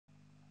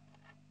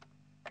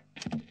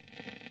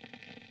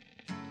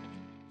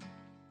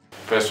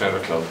best friend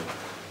of the club.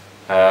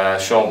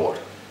 Sean Ward.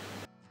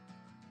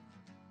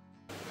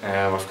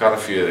 We've got a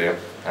few of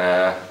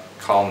them.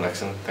 Colin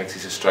Nixon thinks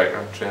he's a striker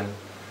in training.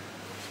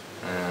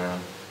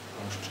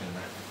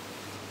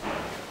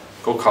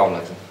 Go Colin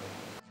Nixon.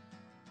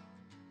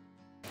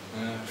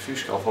 A few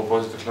skillful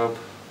boys at the club.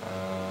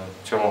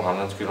 Jim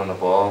O'Hanlon's good on the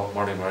ball.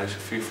 Marty Murray's a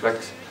few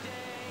flicks.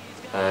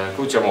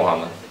 Go Jim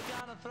O'Hanlon.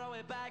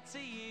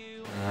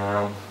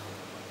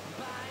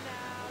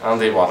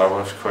 Andy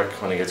Waterworth's quick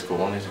when he gets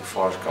going. He's like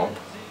Forrest Gump.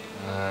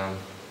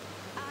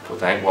 But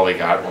I think Wally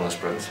Garrett won the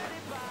sprints.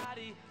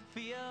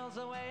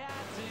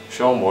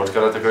 Sean Ward's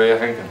got a degree, I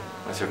think, and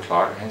Matthew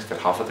Clark, I think, he's got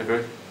half a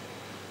degree.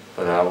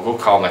 But we'll go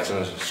Colin Nixon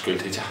as a school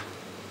teacher.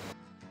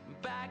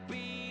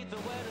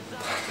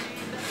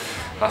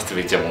 Has to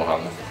be Jim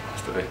O'Hanlon,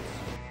 has to be.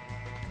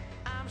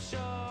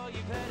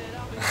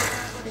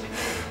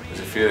 There's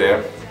a few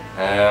there.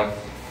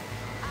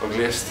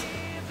 Ugliest.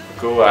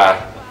 We'll go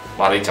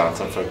Matty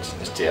Johnson for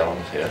his jail on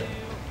his head.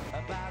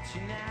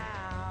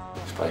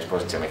 I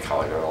suppose Jimmy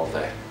Gallagher all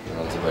day. He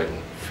runs about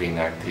in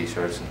V-neck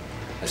t-shirts and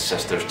his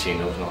sister's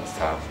chinos and all his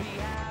time.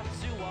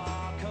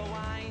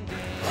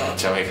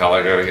 Jimmy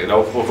Gallagher, you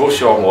know, we'll go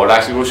Sean Ward.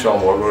 Actually, we'll go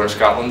Sean Ward. We were in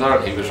Scotland there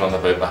and he was running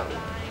about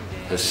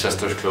with his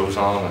sister's clothes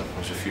on him, and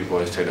there's a few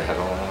boys tried to hit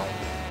on him.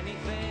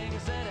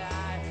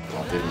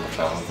 Not even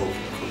McLaren,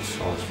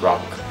 because all this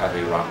rock,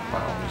 heavy rock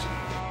metal music.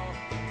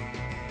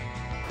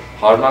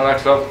 Hard man that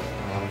club.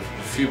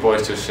 A few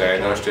boys just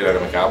saying they're straight out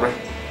of McGabry.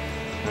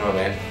 You know what I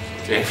mean?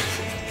 James.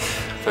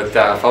 But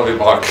probably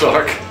Mark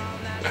Clark.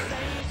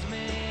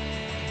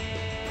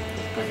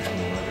 Biggest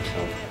moment of the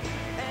club.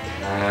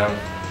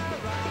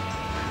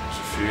 There's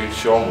a few.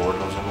 Sean Ward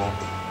loves them all.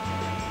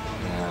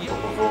 But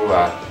we'll go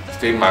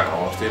Stephen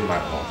McEnroe.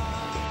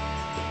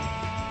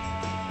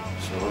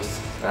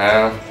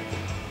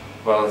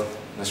 Well,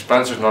 the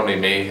sprints is normally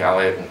me,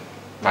 Elliot and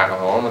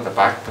McEnroe at the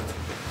back, but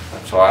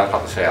so I'll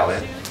have to say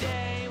Elliot.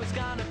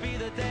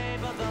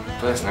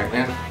 Best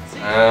nickname.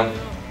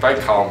 Big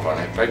Colin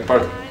Brownie, Big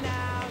Bird.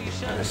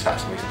 In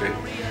Sesame Street.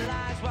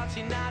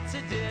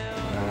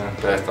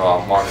 Best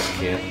of Marcus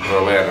Kane. We were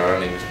away in there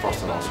and he was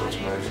busting all sorts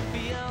of moves.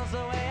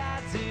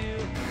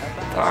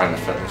 Aaron, the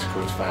fitness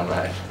coach for him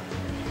live.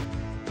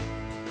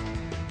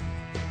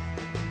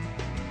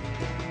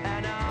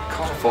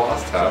 God, I thought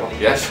that's terrible.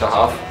 Yes, I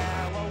have.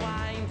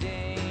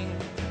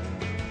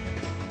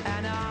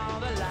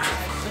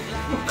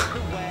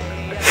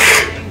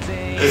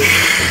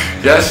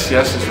 Yes,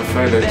 it's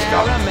referred to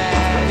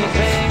Scotland.